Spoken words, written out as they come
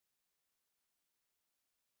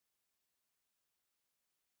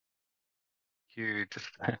you.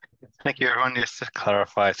 Thank you, everyone. Just to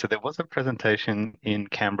clarify, so there was a presentation in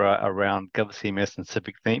Canberra around GovCMS and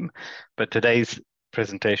Civic Theme, but today's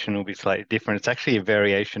presentation will be slightly different. It's actually a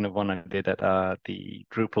variation of one I did at the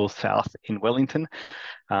Drupal South in Wellington.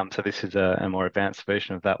 So this is a more advanced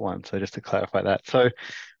version of that one. So just to clarify that. So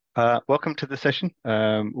welcome to the session.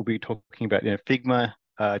 We'll be talking about Figma,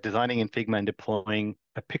 designing in Figma and deploying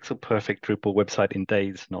a pixel-perfect Drupal website in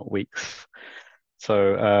days, not weeks.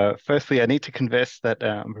 So firstly, I need to confess that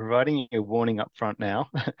I'm providing you a warning up front now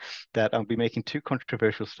that I'll be making two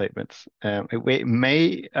controversial statements. It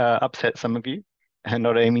may upset some of you and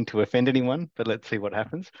not aiming to offend anyone, but let's see what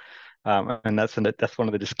happens. And that's one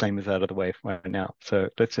of the disclaimers out of the way right now. So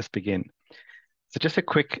let's just begin. So just a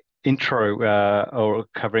quick intro or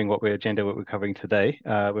covering what we're covering today.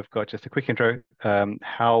 We've got just a quick intro,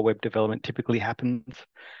 how web development typically happens,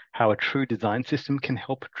 how a true design system can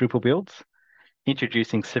help Drupal builds,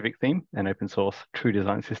 introducing Civic Theme, an open source true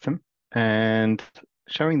design system, and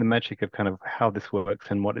showing the magic of kind of how this works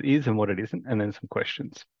and what it is and what it isn't, and then some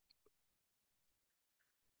questions.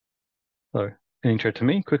 So an intro to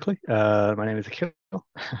me quickly. My name is Akhil.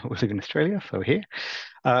 We live in Australia, so we're here.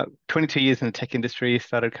 22 years in the tech industry,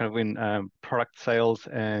 started kind of in product sales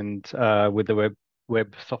and with the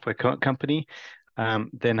web software company.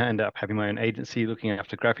 Then I ended up having my own agency looking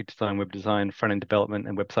after graphic design, web design, front-end development,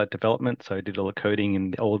 and website development. So I did all the coding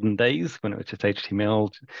in the olden days when it was just HTML,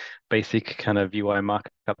 basic kind of UI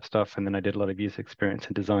markup stuff. And then I did a lot of user experience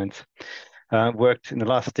and designs. Worked in the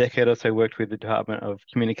last decade or so, worked with the Department of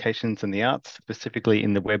Communications and the Arts, specifically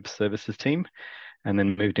in the web services team, and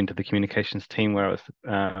then moved into the communications team where I was,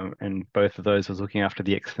 and both of those was looking after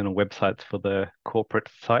the external websites for the corporate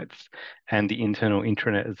sites and the internal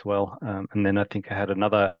intranet as well. And then I think I had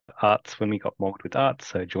another arts when we got mogged with arts,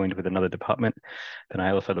 so I joined with another department. Then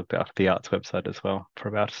I also looked after the arts website as well for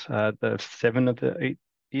about the 7 of the 8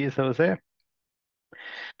 years I was there.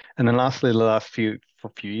 And then lastly, the last few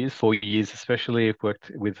years, 4 years especially, I've worked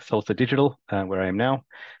with Salsa Digital, where I am now,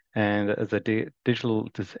 and as a digital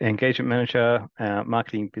engagement manager,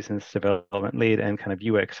 marketing business development lead, and kind of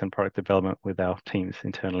UX and product development with our teams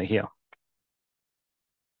internally here.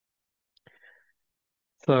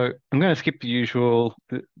 So I'm going to skip the usual.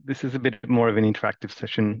 This is a bit more of an interactive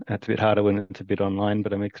session. It's a bit harder when it's a bit online,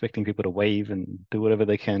 but I'm expecting people to wave and do whatever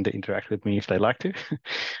they can to interact with me if they like to.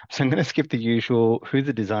 So I'm going to skip the usual who's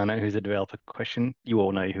a designer, who's a developer question. You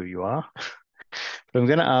all know who you are. But I'm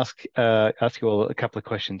going to ask you all a couple of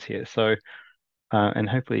questions here. So and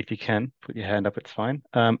hopefully if you can put your hand up, it's fine.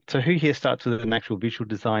 So who here starts with an actual visual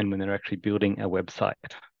design when they're actually building a website?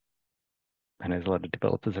 I know there's a lot of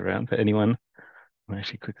developers around, but anyone? I'm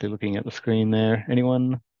actually quickly looking at the screen there.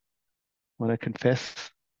 Anyone want to confess?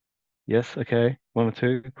 Yes, okay, one or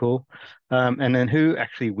two, cool. And then who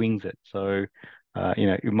actually wings it? So,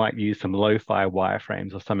 you might use some lo-fi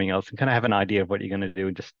wireframes or something else and kind of have an idea of what you're going to do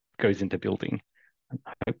and just goes into building.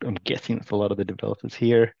 I'm guessing it's a lot of the developers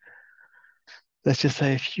here. Let's just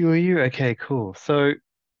say a few of you. Okay, cool. So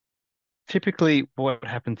typically what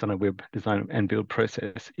happens on a web design and build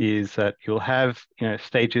process is that you'll have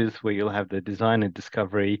stages where you'll have the design and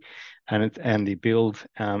discovery and the build,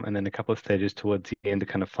 and then a couple of stages towards the end to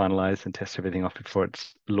kind of finalize and test everything off before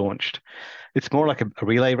it's launched. It's more like a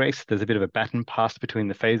relay race. There's a bit of a baton pass between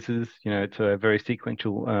the phases. It's a very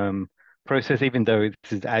sequential process. Even though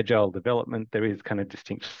this is agile development, there is kind of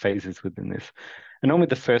distinct phases within this. And normally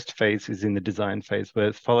the first phase is in the design phase, where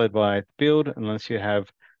it's followed by build, unless you have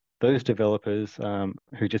those developers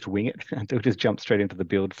who just wing it, they'll just jump straight into the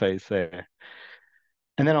build phase there.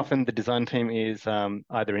 And then often the design team is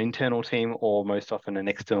either an internal team or most often an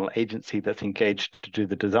external agency that's engaged to do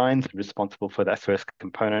the designs, responsible for that first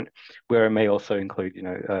component, where it may also include,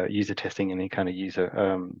 user testing and any kind of user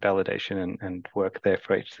validation and work there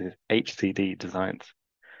for HCD designs.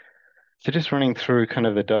 So just running through kind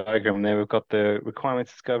of the diagram there, we've got the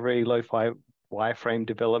requirements discovery, lo-fi wireframe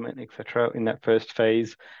development, etc. in that first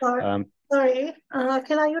phase. Sorry,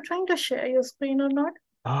 Akhil, are you trying to share your screen or not?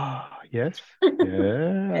 Yes. Yeah,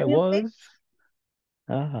 I Can you please?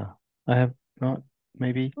 was. I have not.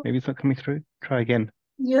 Maybe it's not coming through. Try again.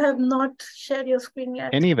 You have not shared your screen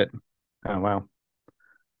yet. Any of it? Oh, wow.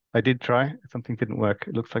 I did try. Something didn't work.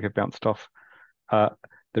 It looks like it bounced off. Uh,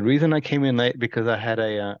 the reason I came in late because I had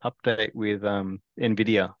a update with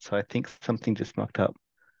NVIDIA, so I think something just mucked up.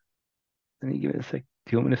 Let me give it a sec.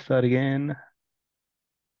 Do you want me to start again?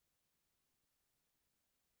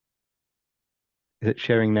 Is it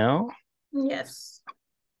sharing now? Yes.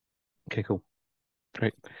 Okay, cool.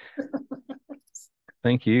 Great.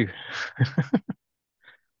 Thank you.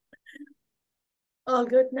 All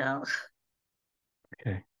good now.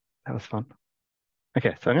 Okay, that was fun.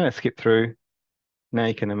 Okay, so I'm going to skip through. Now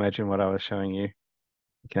you can imagine what I was showing you.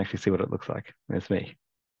 You can actually see what it looks like. There's me.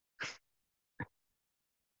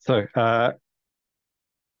 So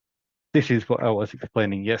this is what I was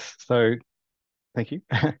explaining. Yes. So thank you.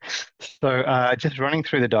 So just running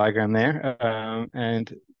through the diagram there,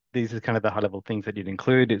 and these are kind of the high-level things that you'd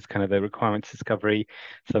include. It's kind of the requirements discovery,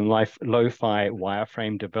 some lo-fi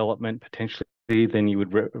wireframe development potentially. Then you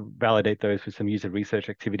would validate those with some user research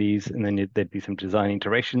activities, and then there'd be some design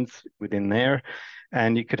iterations within there.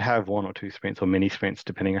 And you could have one or two sprints or mini sprints,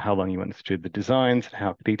 depending on how long you wanted to do the designs and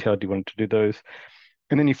how detailed you wanted to do those.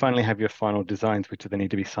 And then you finally have your final designs, which then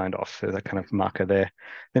need to be signed off. So that kind of marker there.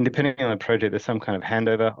 Then depending on the project, there's some kind of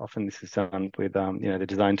handover. Often this is done with, the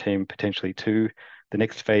design team potentially to the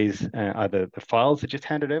next phase. Either the files are just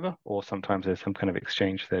handed over, or sometimes there's some kind of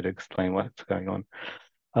exchange there to explain what's going on.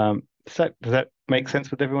 Does that make sense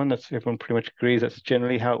with everyone? That's everyone pretty much agrees. That's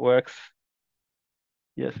generally how it works.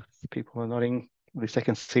 Yes, people are nodding. At least I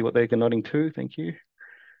can see what they're nodding to. Thank you.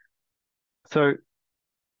 So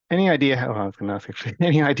any idea how, I was going to ask actually,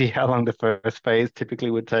 any idea how long the first phase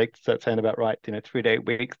typically would take? Does that sound about right? 3 to 8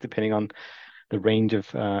 weeks, depending on the range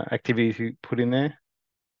of activities you put in there.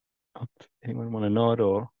 Oh, anyone want to nod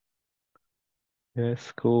or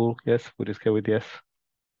yes, cool, yes, we'll just go with yes.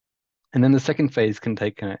 And then the second phase can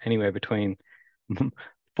take anywhere between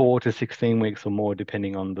 4 to 16 weeks or more,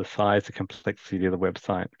 depending on the size, the complexity of the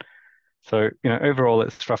website. So, overall,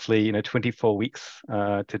 it's roughly, 24 weeks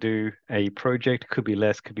to do a project. Could be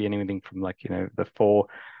less, could be anything from like, the 4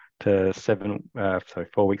 to 7,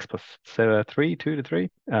 4 weeks plus 2 to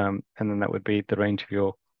 3. And then that would be the range of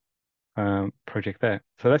your project there.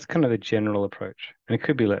 So that's kind of the general approach, and it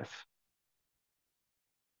could be less.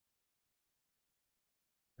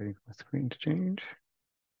 Waiting for my screen to change.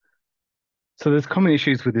 So there's common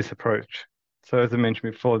issues with this approach. So as I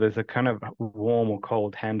mentioned before, there's a kind of warm or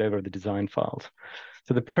cold handover of the design files.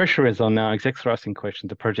 So the pressure is on now. Execs are asking questions.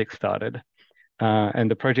 The project started, and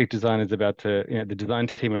the project design is about to, the design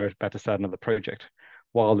team are about to start another project,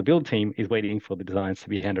 while the build team is waiting for the designs to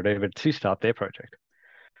be handed over to start their project.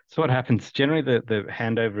 So what happens, generally the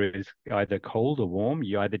handover is either cold or warm.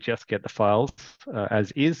 You either just get the files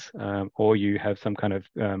as is, or you have some kind of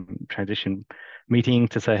transition meeting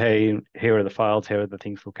to say, hey, here are the files, here are the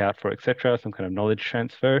things to look out for, etc. Some kind of knowledge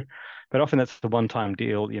transfer. But often that's the one-time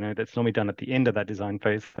deal, that's normally done at the end of that design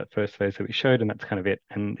phase, that first phase that we showed, and that's kind of it.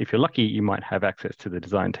 And if you're lucky, you might have access to the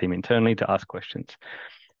design team internally to ask questions.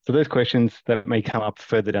 So those questions that may come up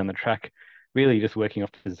further down the track, really just working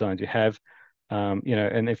off the designs you have,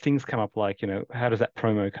 and if things come up like, how does that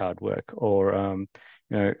promo card work? Or,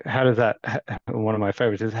 how does that, one of my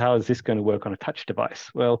favorites is, how is this going to work on a touch device?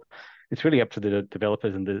 Well, it's really up to the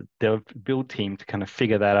developers and the build team to kind of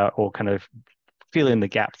figure that out or kind of fill in the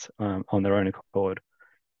gaps on their own accord.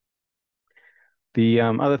 The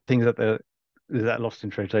other things is that lost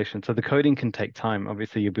in translation. So the coding can take time.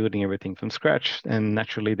 Obviously, you're building everything from scratch, and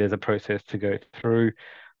naturally, there's a process to go through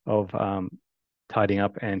of tidying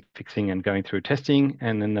up and fixing and going through testing,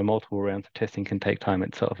 and then the multiple rounds of testing can take time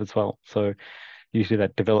itself as well. So usually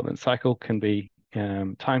that development cycle can be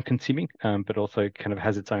time consuming, but also kind of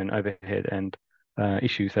has its own overhead and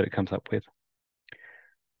issues that it comes up with.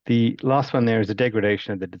 The last one there is a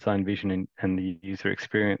degradation of the design vision and the user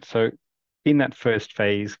experience. So in that first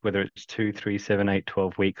phase, whether it's 2, 3, 7, 8,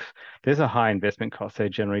 12 weeks, there's a high investment cost. They're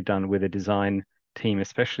generally done with a design team,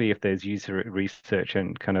 especially if there's user research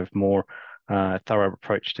and kind of more thorough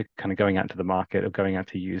approach to kind of going out to the market or going out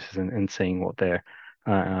to users and seeing what they're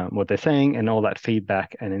saying, and all that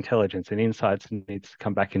feedback and intelligence and insights needs to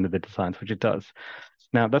come back into the designs, which it does.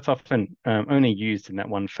 Now, that's often only used in that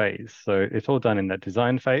one phase. So it's all done in that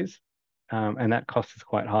design phase, and that cost is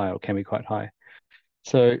quite high or can be quite high.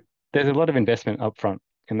 So there's a lot of investment upfront,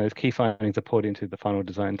 and those key findings are poured into the final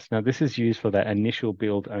designs. Now, this is used for that initial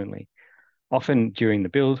build only. Often during the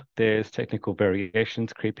build, there's technical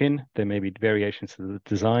variations creep in. There may be variations to the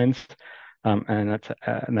designs, and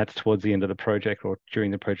that's towards the end of the project or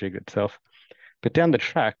during the project itself. But down the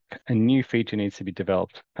track, a new feature needs to be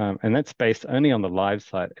developed, and that's based only on the live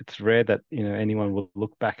site. It's rare that anyone will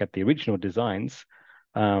look back at the original designs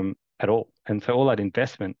at all, and so all that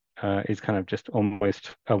investment is kind of just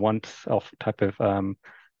almost a once-off type of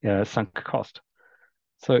sunk cost.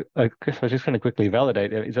 So I guess I was just going to quickly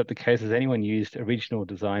validate, is that the case? Has anyone used original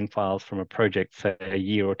design files from a project, say, a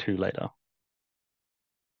year or two later?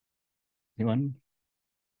 Anyone?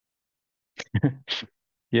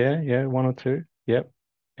 Yeah, one or two. Yep.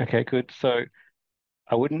 Okay, good. So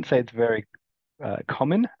I wouldn't say it's very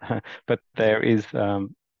common, but there's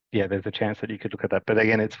a chance that you could look at that. But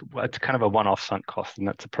again, it's kind of a one-off sunk cost, and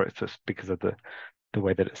that's a process because of the the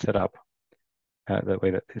way that it's set up, the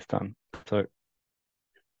way that it's done.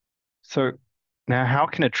 So now how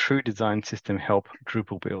can a true design system help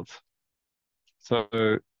Drupal builds? So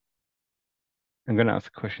I'm going to ask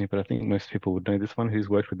a question here, but I think most people would know this one. Who's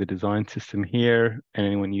worked with the design system here and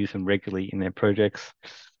anyone use them regularly in their projects?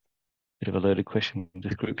 Bit of a loaded question in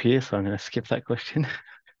this group here, so I'm going to skip that question.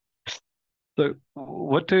 So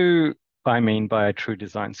what do I mean by a true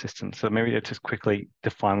design system? So maybe let's just quickly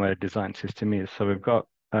define what a design system is. So we've got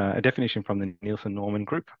a definition from the Nielsen-Norman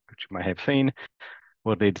group, which you may have seen,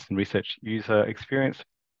 World Leaders in Research User Experience.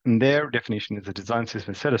 And their definition is a design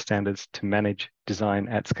system set of standards to manage design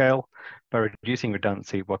at scale by reducing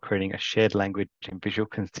redundancy while creating a shared language and visual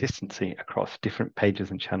consistency across different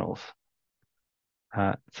pages and channels.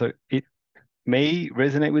 So it may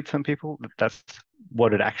resonate with some people, but that's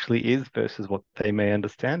what it actually is versus what they may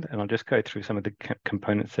understand. And I'll just go through some of the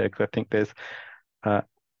components there because I think there's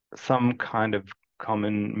some kind of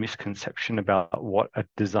common misconception about what a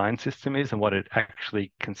design system is and what it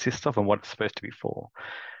actually consists of and what it's supposed to be for.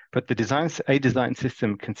 But a design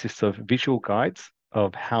system consists of visual guides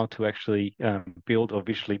of how to actually build or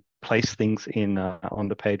visually place things in on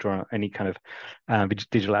the page or on any kind of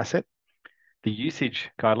digital asset. The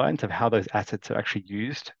usage guidelines of how those assets are actually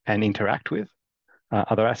used and interact with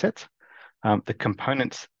other assets. The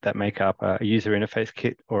components that make up a user interface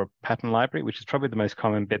kit or a pattern library, which is probably the most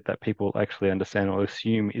common bit that people actually understand or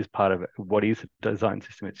assume is part of it. What is a design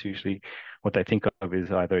system? It's usually what they think of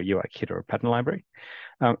is either a UI kit or a pattern library.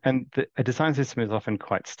 A design system is often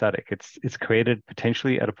quite static. It's created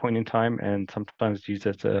potentially at a point in time and sometimes used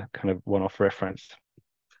as a kind of one-off reference.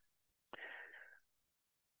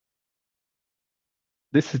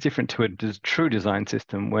 This is different to a true design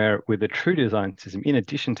system, where with a true design system, in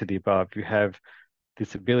addition to the above, you have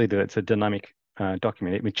this ability that it's a dynamic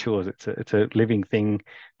document. It matures. It's a living thing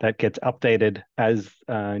that gets updated as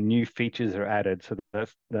new features are added. So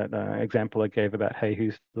that's that example I gave about, hey,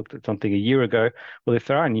 who's looked at something a year ago? Well, if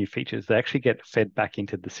there are new features, they actually get fed back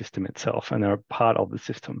into the system itself, and they're a part of the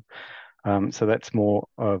system. So that's more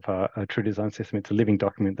of a true design system. It's a living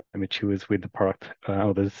document that matures with the product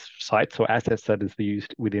or the sites or assets that is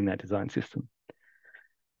used within that design system.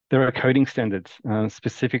 There are coding standards,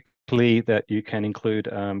 specifically that you can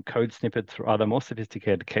include code snippets or other more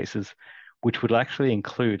sophisticated cases, which would actually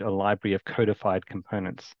include a library of codified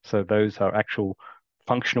components. So those are actual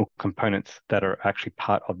functional components that are actually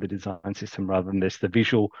part of the design system rather than just the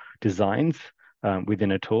visual designs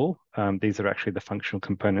within a tool. These are actually the functional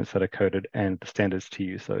components that are coded and the standards to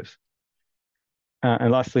use those.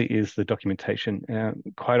 And lastly is the documentation.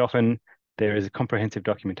 Quite often there is a comprehensive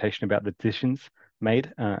documentation about the decisions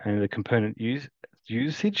made and the component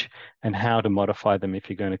usage and how to modify them if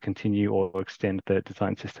you're going to continue or extend the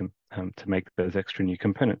design system to make those extra new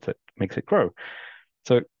components that makes it grow.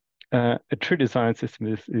 So a true design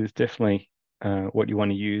system is definitely what you want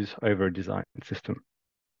to use over a design system.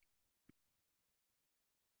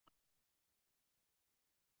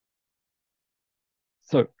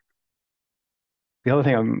 So the other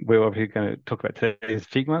thing we're obviously going to talk about today is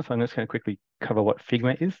Figma. So I'm just going to quickly cover what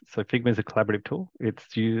Figma is. So Figma is a collaborative tool.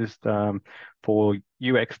 It's used for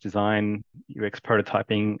UX design, UX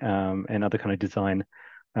prototyping, and other kind of design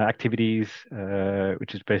activities,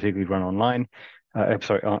 which is basically run online. It's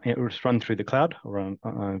run through the cloud or run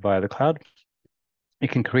via the cloud.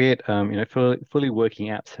 It can create, fully working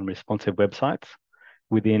apps and responsive websites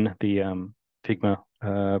within the Figma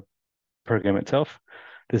program itself.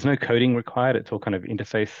 There's no coding required. It's all kind of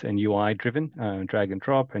interface and UI driven, drag and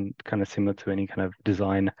drop, and kind of similar to any kind of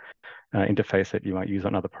design interface that you might use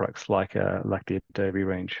on other products like the Adobe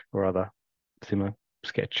range or other similar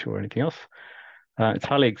Sketch or anything else. It's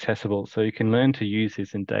highly accessible, so you can learn to use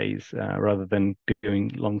this in days rather than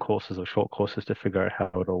doing long courses or short courses to figure out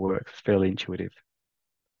how it all works. It's fairly intuitive.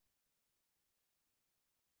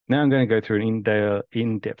 Now I'm going to go through an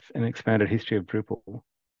in-depth and expanded history of Drupal.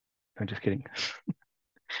 I'm just kidding.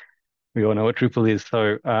 We all know what Drupal is.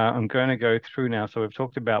 So I'm going to go through now. So we've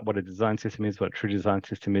talked about what a design system is, what a true design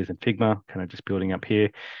system is in Figma, kind of just building up here.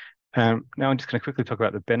 Now I'm just going to quickly talk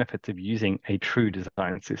about the benefits of using a true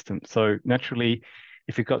design system. So naturally,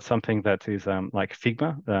 if you've got something that is like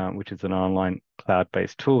Figma, which is an online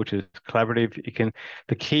cloud-based tool, which is collaborative,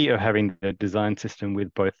 the key of having the design system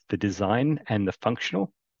with both the design and the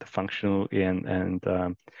functional and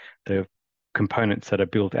the components that are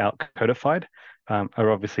built out codified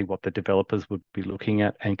are obviously what the developers would be looking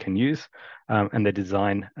at and can use, and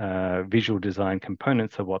the visual design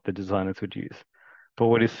components are what the designers would use. But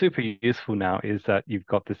what is super useful now is that you've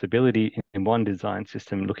got this ability in one design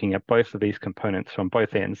system looking at both of these components from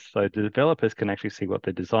both ends. So the developers can actually see what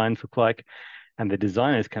the designs look like, and the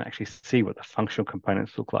designers can actually see what the functional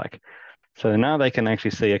components look like. So now they can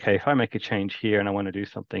actually see, okay, if I make a change here and I want to do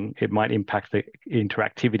something, it might impact the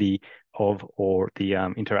interactivity of or the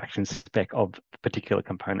interaction spec of particular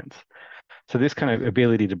components. So this kind of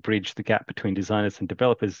ability to bridge the gap between designers and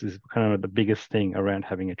developers is kind of the biggest thing around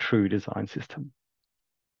having a true design system.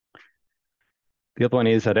 The other one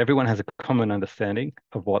is that everyone has a common understanding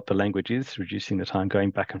of what the language is, reducing the time going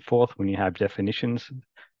back and forth when you have definitions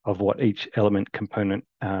of what each element component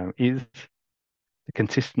is. The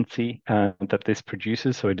consistency that this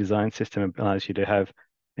produces. So a design system allows you to have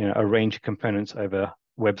a range of components over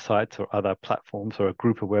websites or other platforms or a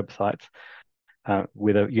group of websites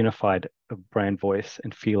with a unified brand voice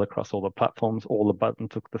and feel across all the platforms. All the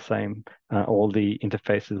buttons look the same. All the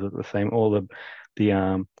interfaces look the same. All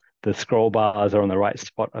the scroll bars are on the right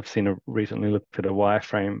spot. I've recently looked at a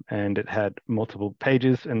wireframe and it had multiple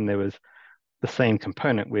pages and there was the same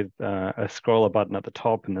component with a scroller button at the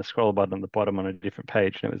top and the scroller button at the bottom on a different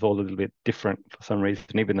page. And it was all a little bit different for some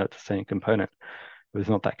reason, even though it's the same component. It was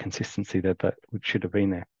not that consistency that should have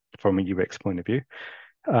been there from a UX point of view.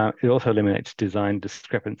 It also eliminates design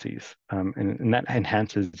discrepancies and that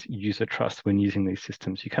enhances user trust when using these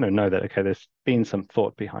systems. You kind of know that, okay, there's been some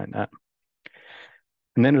thought behind that.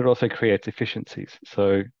 And then it also creates efficiencies.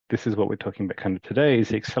 So this is what we're talking about kind of today is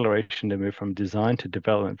the acceleration to move from design to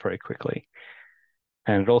development very quickly.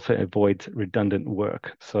 And it also avoids redundant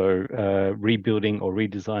work. So rebuilding or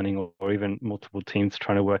redesigning or even multiple teams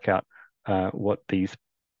trying to work out what these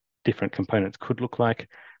different components could look like.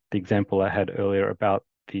 The example I had earlier about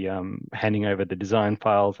the handing over the design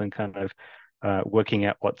files and kind of working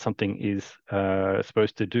out what something is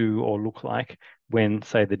supposed to do or look like when,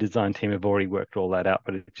 say, the design team have already worked all that out,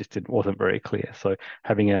 but it just wasn't very clear. So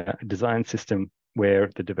having a design system where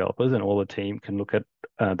the developers and all the team can look at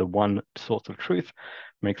the one source of truth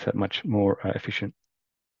makes that much more efficient.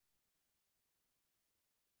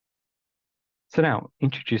 So now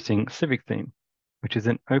introducing Civic Theme, which is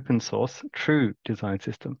an open source true design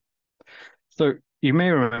system. So you may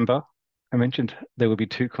remember I mentioned there would be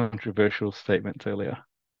two controversial statements earlier.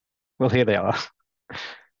 Well, here they are.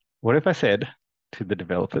 What if I said to the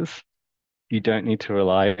developers, you don't need to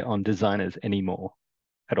rely on designers anymore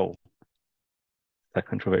at all? Is that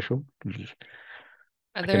controversial? Are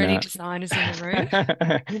I there can, any designers in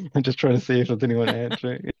the room? I'm just trying to see if there's anyone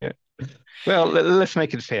answering. Yeah. Well, let's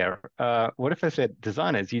make it fair. What if I said,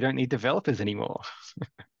 designers, you don't need developers anymore?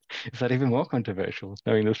 Is that even more controversial?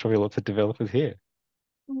 I mean, there's probably lots of developers here.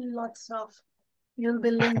 Lots of. You'll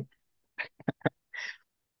be linked.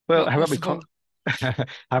 Well, Not possible.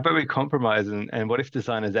 how about we compromise and what if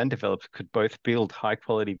designers and developers could both build high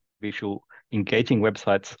quality visual engaging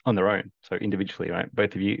websites on their own? So individually, right?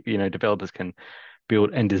 Both of you, developers can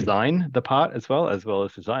build and design the part as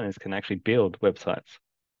designers can actually build websites.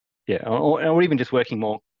 Yeah, or even just working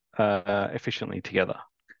more efficiently together.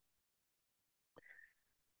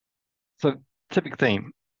 So Civic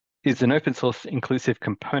Theme is an open source inclusive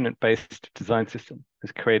component-based design system.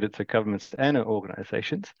 It's created so governments and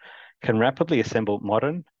organizations can rapidly assemble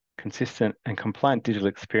modern, consistent, and compliant digital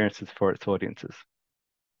experiences for its audiences.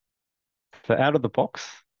 So out of the box,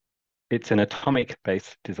 it's an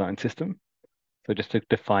atomic-based design system. So just to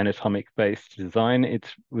define atomic-based design,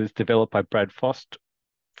 it was developed by Brad Frost,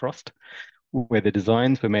 where the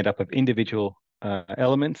designs were made up of individual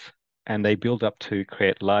elements and they build up to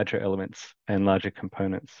create larger elements and larger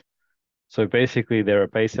components. So basically there are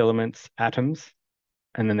base elements, atoms,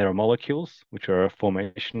 and then there are molecules, which are a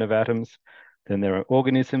formation of atoms. Then there are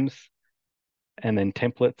organisms, and then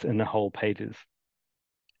templates and the whole pages.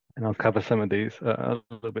 And I'll cover some of these a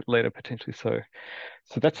little bit later potentially. So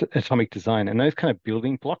that's atomic design. And those kind of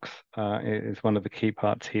building blocks is one of the key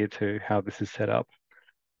parts here to how this is set up.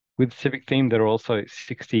 With Civic Theme, there are also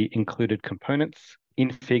 60 included components in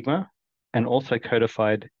Figma and also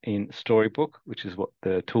codified in Storybook, which is what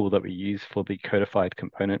the tool that we use for the codified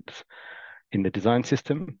components in the design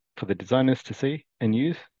system for the designers to see and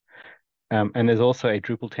use. And there's also a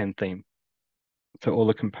Drupal 10 theme. So all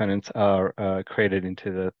the components are created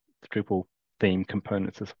into the Drupal theme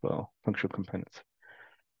components as well, functional components.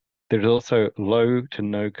 There's also low to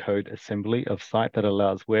no code assembly of site that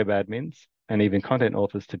allows web admins and even content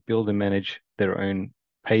authors to build and manage their own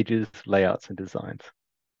pages, layouts, and designs.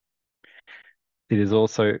 It is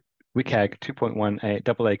also WCAG 2.1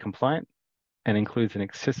 AA compliant and includes an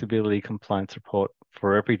accessibility compliance report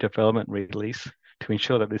for every development release to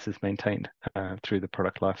ensure that this is maintained through the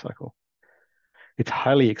product lifecycle. It's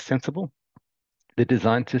highly extensible. The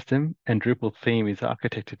design system and Drupal theme is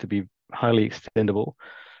architected to be highly extendable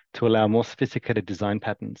to allow more sophisticated design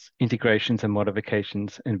patterns, integrations and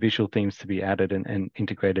modifications, and visual themes to be added and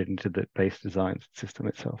integrated into the base design system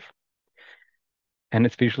itself. And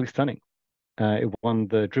it's visually stunning. It won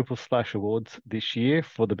the Drupal Splash Awards this year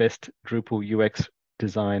for the best Drupal UX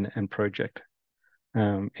design and project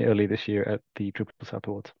early this year at the Drupal South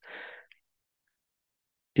Awards.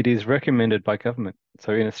 It is recommended by government.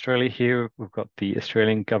 So in Australia here, we've got the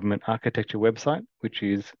Australian Government Architecture website, which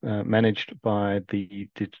is managed by the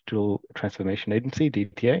Digital Transformation Agency,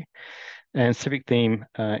 DTA. And Civic Theme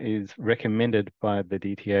is recommended by the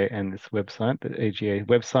DTA and this website, the AGA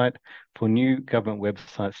website, for new government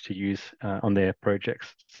websites to use on their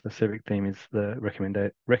projects. So Civic Theme is the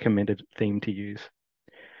recommended theme to use.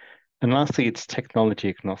 And lastly, it's technology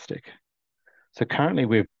agnostic. So currently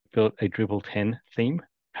we've built a Drupal 10 theme.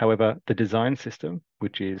 However, the design system,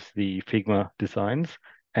 which is the Figma designs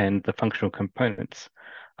and the functional components,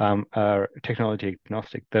 are technology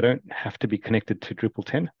agnostic. They don't have to be connected to Drupal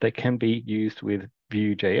 10. They can be used with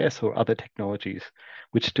Vue.js or other technologies,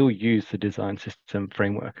 which still use the design system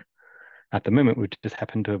framework. At the moment, we just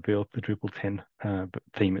happen to have built the Drupal 10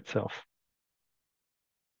 theme itself.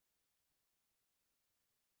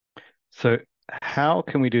 So how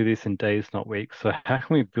can we do this in days, not weeks? So how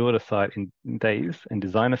can we build a site in days and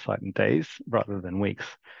design a site in days rather than weeks?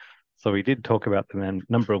 So we did talk about the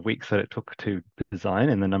number of weeks that it took to design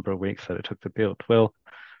and the number of weeks that it took to build. Well,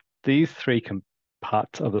 these three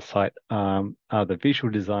parts of the site are the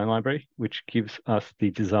visual design library, which gives us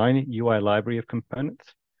the design UI library of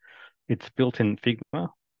components. It's built in Figma.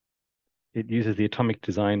 It uses the atomic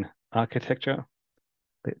design architecture.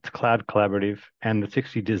 It's cloud collaborative, and the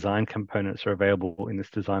 60 design components are available in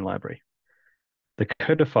this design library. The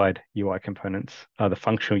codified UI components are the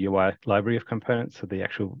functional UI library of components, so the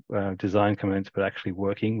actual design components, but actually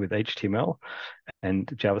working with HTML and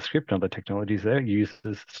JavaScript and other technologies there,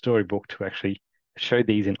 uses Storybook to actually show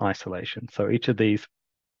these in isolation. So each of these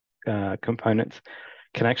components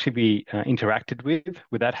can actually be interacted with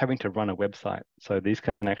without having to run a website. So these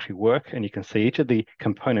can actually work, and you can see each of the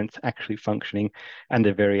components actually functioning and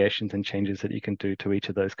the variations and changes that you can do to each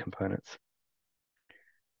of those components.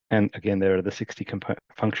 And again, there are the 60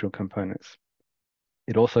 functional components.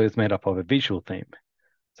 It also is made up of a visual theme.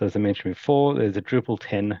 So as I mentioned before, there's a Drupal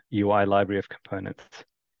 10 UI library of components.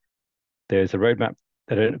 There's a roadmap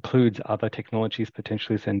that includes other technologies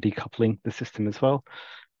potentially and decoupling the system as well.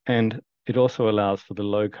 And it also allows for the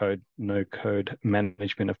low-code, no-code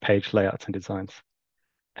management of page layouts and designs.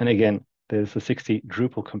 And again, there's the 60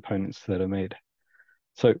 Drupal components that are made.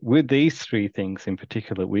 So with these three things in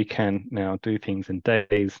particular, we can now do things in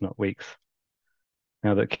days, not weeks.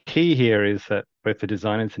 Now, the key here is that both the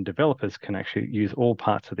designers and developers can actually use all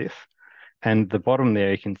parts of this. And the bottom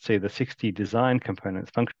there, you can see the 60 design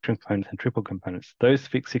components, function components, and Drupal components. Those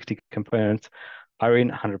 60 components are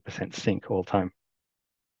in 100% sync all the time.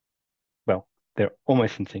 Well, they're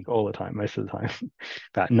almost in sync all the time, most of the time,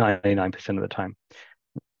 about 99% of the time.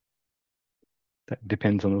 That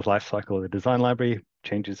depends on the life cycle of the design library,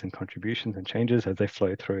 changes and contributions and changes as they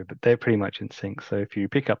flow through, but they're pretty much in sync. So if you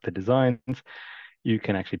pick up the designs, you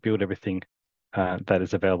can actually build everything that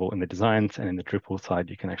is available in the designs, and in the Drupal side,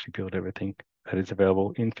 you can actually build everything that is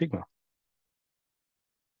available in Figma.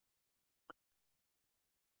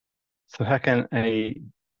 So how can a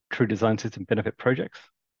true design system benefit projects?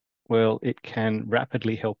 Well, it can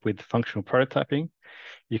rapidly help with functional prototyping.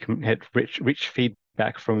 You can get rich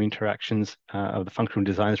feedback from interactions of the functional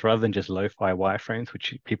designs rather than just lo-fi wireframes,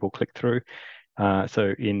 which people click through.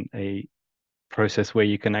 So in a process where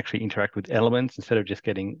you can actually interact with elements, instead of just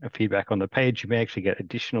getting a feedback on the page, you may actually get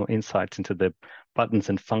additional insights into the buttons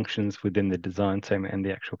and functions within the design segment and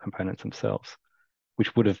the actual components themselves,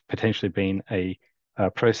 which would have potentially been a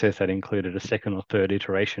process that included a second or third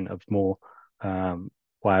iteration of more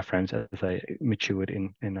wireframes as they matured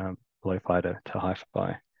in lo-fi to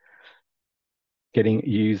hi-fi. Getting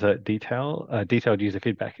detailed user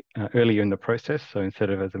feedback earlier in the process. So instead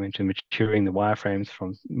of, as I mentioned, maturing the wireframes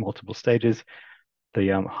from multiple stages, the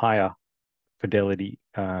higher fidelity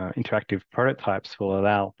interactive prototypes will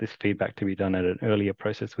allow this feedback to be done at an earlier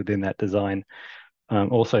process within that design.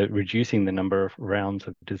 Also reducing the number of rounds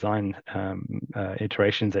of design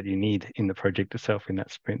iterations that you need in the project itself in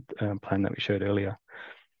that sprint plan that we showed earlier.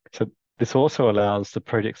 So this also allows the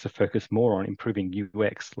projects to focus more on improving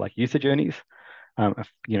UX, like user journeys,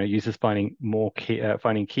 users finding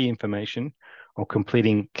key information or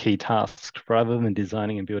completing key tasks rather than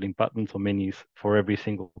designing and building buttons or menus for every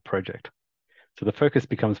single project. So the focus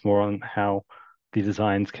becomes more on how the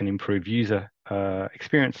designs can improve user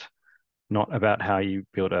experience, not about how you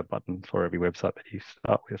build a button for every website that you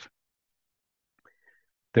start with.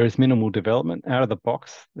 There is minimal development out of the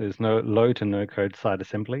box. There's no low to no code site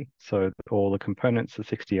assembly. So all the components, the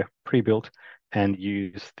 60 are pre-built and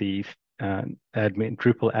use the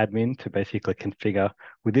Drupal admin to basically configure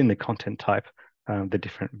within the content type the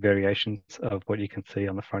different variations of what you can see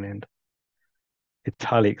on the front end. It's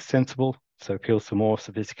highly extensible, so it appeals to more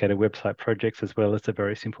sophisticated website projects as well as the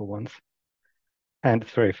very simple ones. And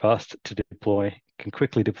it's very fast to deploy, can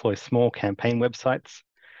quickly deploy small campaign websites,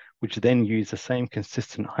 which then use the same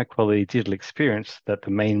consistent high-quality digital experience that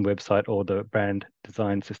the main website or the brand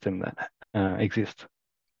design system that exists.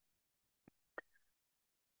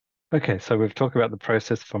 Okay, so we've talked about the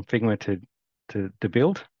process from Figma to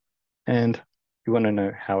build, and you want to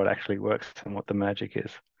know how it actually works and what the magic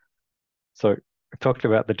is. So we've talked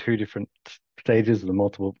about the two different stages of the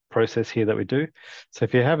multiple process here that we do. So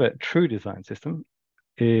if you have a true design system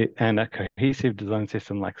and a cohesive design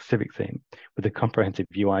system like Civic Theme with a comprehensive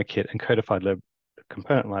UI kit and codified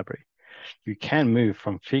component library, you can move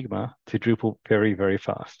from Figma to Drupal very, very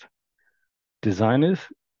fast. Designs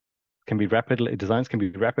can be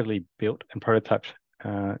rapidly built and prototyped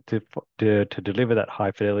to deliver that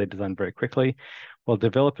high fidelity design very quickly, while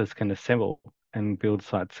developers can assemble and build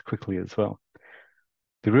sites quickly as well.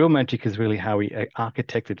 The real magic is really how we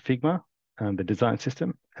architected Figma, the design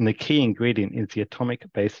system, and the key ingredient is the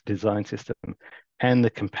atomic-based design system and the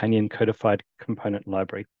companion codified component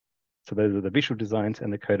library. So those are the visual designs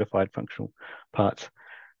and the codified functional parts.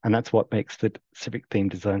 And that's what makes the Civic Theme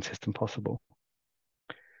design system possible.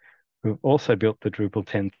 We've also built the Drupal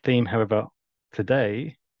 10 theme. However,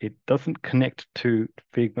 today it doesn't connect to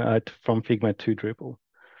Figma from Figma to Drupal.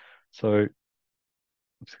 So I'm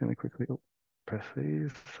just going to quickly press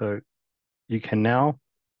these. So you can now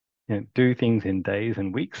do things in days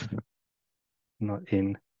and weeks, not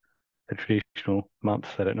in the traditional months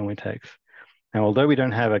that it normally takes. Now, although we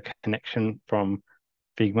don't have a connection from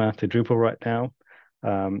Figma to Drupal right now,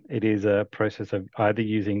 it is a process of either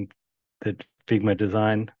using the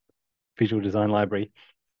Figma visual design library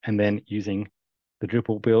and then using the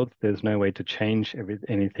Drupal build. There's no way to change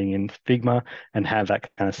anything in Figma and have that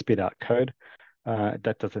kind of spit out code.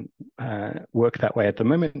 That doesn't work that way at the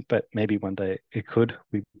moment, but maybe one day it could.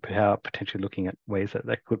 We are potentially looking at ways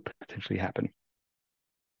that could potentially happen.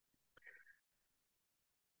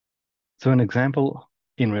 So an example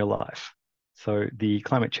in real life. So the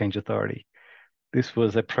Climate Change Authority. This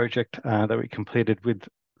was a project that we completed with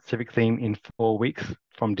Civic Theme in 4 weeks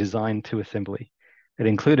from design to assembly. It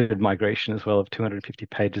included migration as well of 250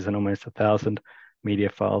 pages and almost 1,000 media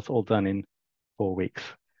files, all done in 4 weeks.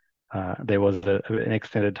 There was an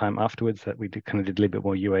extended time afterwards that we did a little bit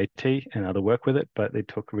more UAT and other work with it, but it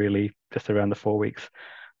took really just around the 4 weeks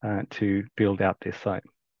to build out this site,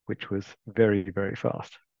 which was very, very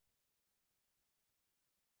fast.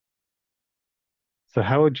 So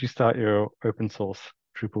how would you start your open source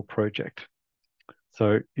Drupal project?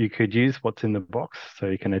 So you could use what's in the box. So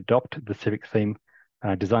you can adopt the Civic Theme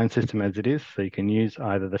design system as it is. So you can use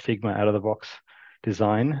either the Figma out of the box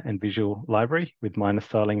design and visual library with minor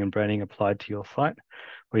styling and branding applied to your site,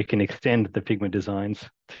 or you can extend the Figma designs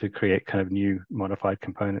to create kind of new modified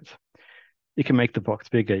components. You can make the box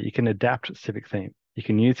bigger. You can adapt Civic Theme. You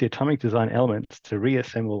can use the atomic design elements to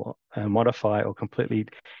reassemble, modify, or completely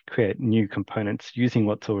create new components using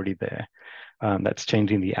what's already there. That's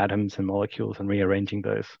changing the atoms and molecules and rearranging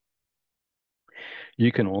those.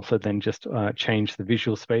 You can also then just change the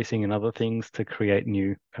visual spacing and other things to create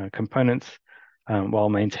new components while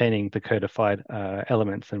maintaining the codified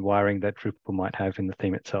elements and wiring that Drupal might have in the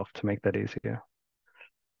theme itself to make that easier.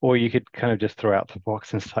 Or you could kind of just throw out the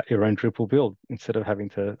box and start your own Drupal build. Instead of having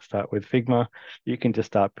to start with Figma, you can just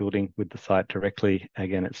start building with the site directly.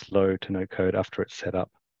 Again, it's low to no code after it's set up.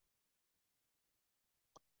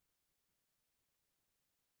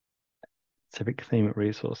 Civic Theme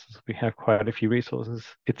resources. We have quite a few resources.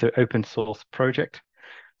 It's an open source project.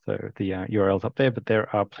 So the URL's up there, but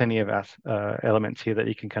there are plenty of elements here that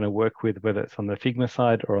you can kind of work with, whether it's on the Figma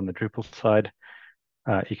side or on the Drupal side.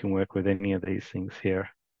 You can work with any of these things here.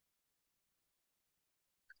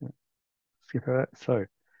 Skip over that.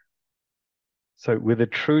 So with a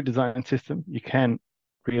true design system, you can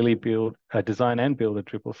really build a design and build a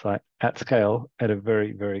Drupal site at scale at a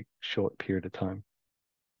very, very short period of time.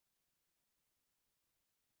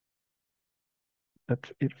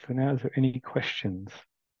 That's it for now. Is there any questions?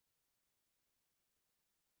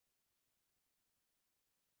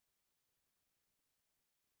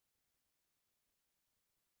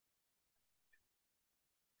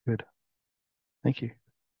 Good. Thank you.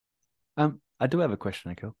 I do have a question,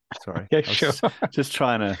 Nikhil. Sorry. Yeah, I was sure. just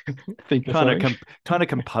trying to Think of trying something. to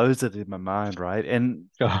compose it in my mind, right? And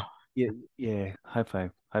Oh, yeah, hopefully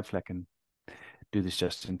hopefully I can do this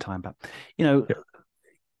just in time. But you know, Yep.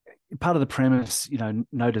 part of the premise,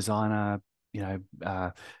 no designer,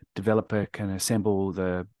 developer can assemble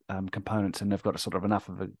the components, and they've got sort of enough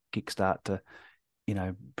of a kickstart to,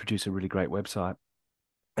 produce a really great website.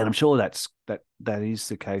 And I'm sure that is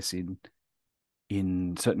the case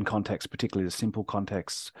in certain contexts, particularly the simple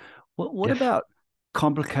contexts. What Yes. about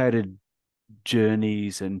complicated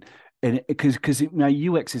journeys and because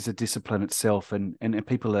UX is a discipline itself, and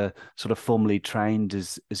people are sort of formally trained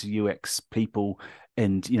as UX people,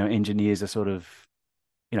 and engineers are sort of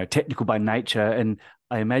technical by nature, and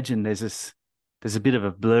I imagine there's a bit of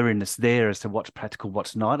a blurriness there as to what's practical,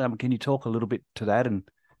 what's not. Can you talk a little bit to that and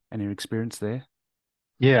your experience there?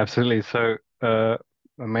 Yeah, absolutely. So I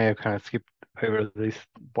may have kind of skipped over this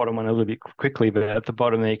bottom one a little bit quickly, but at the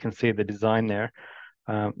bottom there you can see the design there.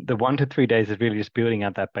 The 1 to 3 days is really just building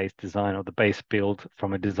out that base design or the base build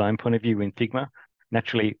from a design point of view in Figma.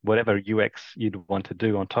 Naturally, whatever UX you'd want to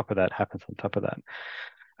do on top of that happens on top of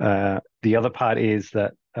that. The other part is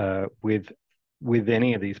that with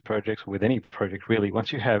any of these projects, with any project really,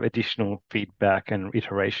 once you have additional feedback and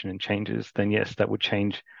iteration and changes, then yes, that would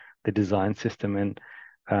change the design system. And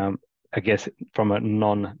I guess from a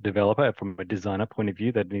non-developer, from a designer point of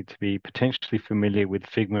view, they'd need to be potentially familiar with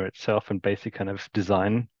Figma itself and basic kind of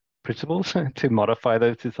design principles to modify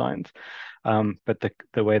those designs. But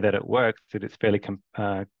the way that it works, that it's fairly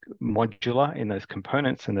modular in those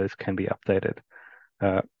components, and those can be updated.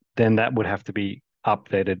 Then that would have to be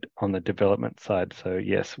updated on the development side. So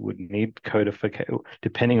yes, would need codification.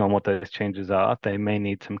 Depending on what those changes are, they may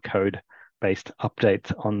need some code-based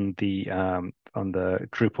updates on the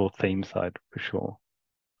Drupal theme side for sure.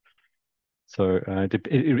 So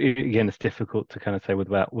again, it's difficult to kind of say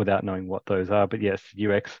without knowing what those are. But yes,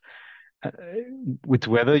 UX. With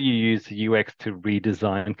whether you use the UX to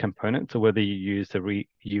redesign components or whether you use the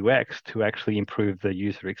UX to actually improve the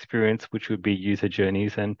user experience, which would be user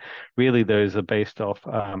journeys. And really those are based off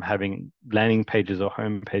having landing pages or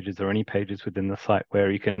home pages or any pages within the site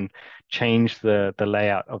where you can change the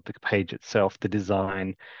layout of the page itself, the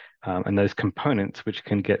design, and those components which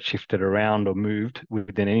can get shifted around or moved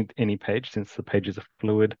within any page, since the pages are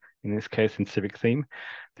fluid, in this case in Civic Theme.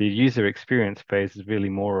 The user experience phase is really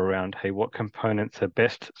more around, hey, what components are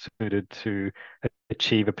best suited to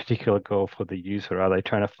achieve a particular goal for the user? Are they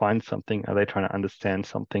trying to find something? Are they trying to understand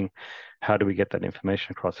something? How do we get that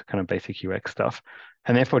information across? Kind of basic UX stuff.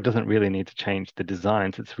 And therefore, it doesn't really need to change the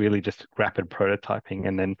designs. It's really just rapid prototyping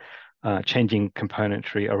and then changing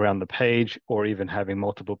componentry around the page, or even having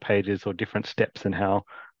multiple pages or different steps in how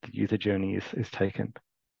the user journey is taken.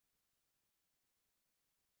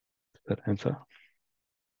 Does that answer?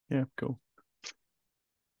 Yeah, cool.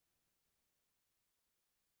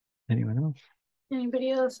 Anyone else? Anybody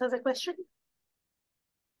else has a question?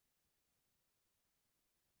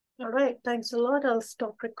 All right, thanks a lot. I'll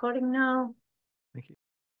stop recording now. Thank you.